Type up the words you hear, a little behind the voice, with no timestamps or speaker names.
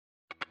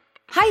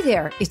Hi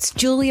there, it's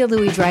Julia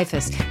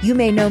Louis-Dreyfus. You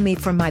may know me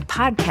from my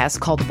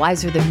podcast called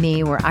Wiser Than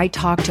Me, where I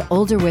talk to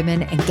older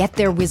women and get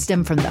their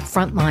wisdom from the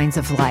front lines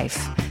of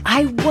life.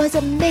 I was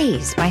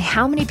amazed by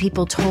how many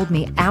people told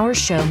me our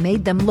show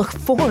made them look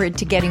forward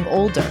to getting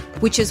older,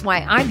 which is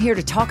why I'm here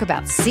to talk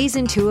about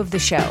season 2 of the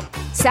show.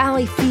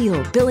 Sally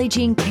Field, Billie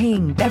Jean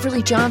King,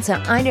 Beverly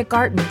Johnson, Ina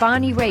Garten,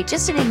 Bonnie Raitt,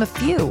 just to name a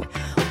few.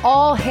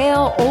 All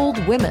hail old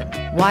women.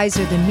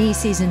 Wiser Than Me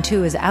season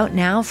 2 is out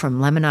now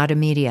from Lemonada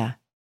Media.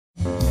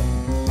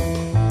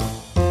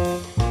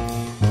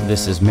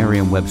 This is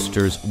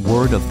Merriam-Webster's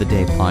Word of the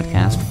Day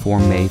podcast for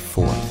May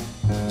 4th.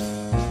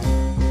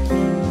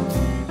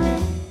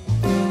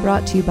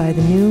 Brought to you by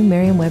the new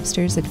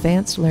Merriam-Webster's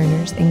Advanced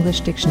Learners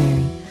English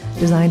Dictionary,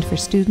 designed for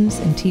students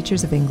and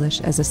teachers of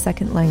English as a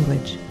second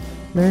language.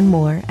 Learn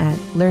more at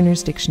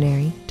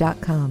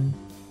learnersdictionary.com.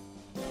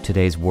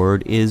 Today's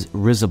word is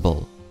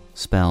risible,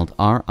 spelled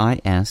R-I-S-I-B-L-E.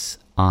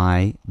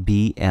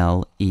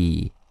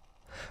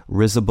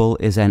 Risible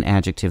is an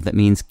adjective that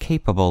means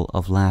capable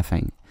of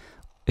laughing.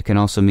 It can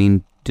also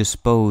mean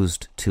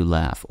disposed to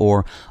laugh,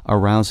 or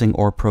arousing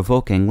or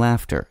provoking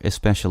laughter,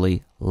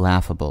 especially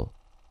laughable.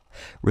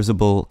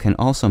 Risible can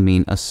also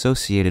mean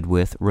associated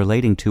with,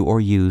 relating to,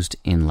 or used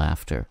in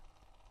laughter.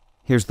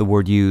 Here's the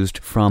word used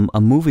from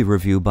a movie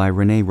review by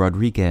Rene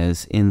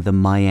Rodriguez in the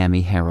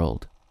Miami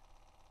Herald.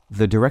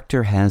 The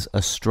director has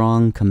a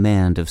strong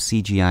command of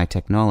CGI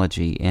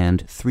technology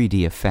and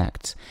 3D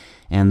effects,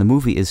 and the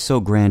movie is so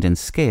grand in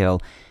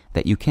scale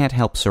that you can't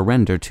help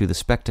surrender to the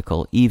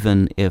spectacle,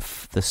 even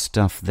if the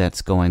stuff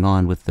that's going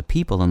on with the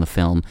people in the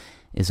film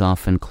is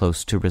often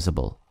close to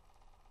risible.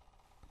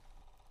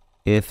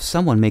 If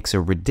someone makes a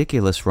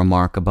ridiculous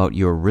remark about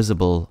your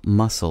risible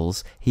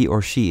muscles, he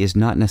or she is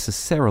not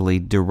necessarily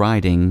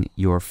deriding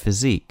your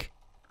physique.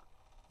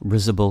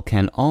 Risible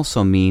can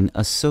also mean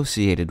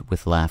associated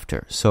with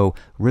laughter, so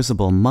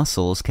risible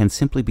muscles can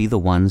simply be the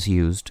ones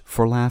used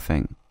for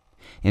laughing.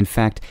 In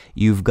fact,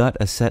 you've got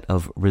a set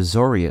of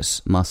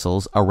risorius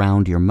muscles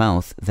around your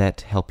mouth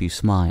that help you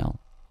smile.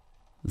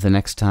 The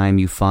next time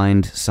you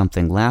find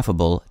something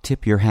laughable,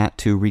 tip your hat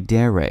to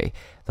ridēre,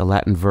 the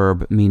Latin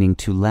verb meaning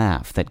to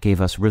laugh that gave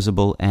us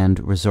risible and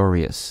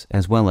risorius,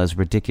 as well as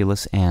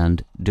ridiculous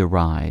and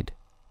deride.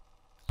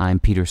 I'm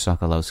Peter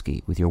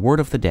Sokolowski with your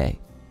Word of the Day.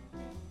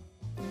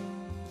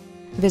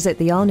 Visit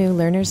the all-new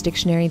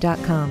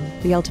learnersdictionary.com,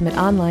 the ultimate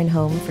online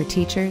home for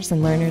teachers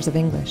and learners of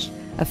English.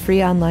 A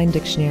free online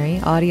dictionary,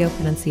 audio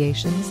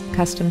pronunciations,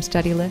 custom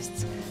study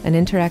lists, and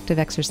interactive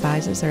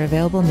exercises are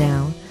available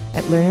now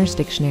at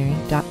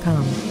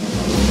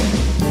learnersdictionary.com.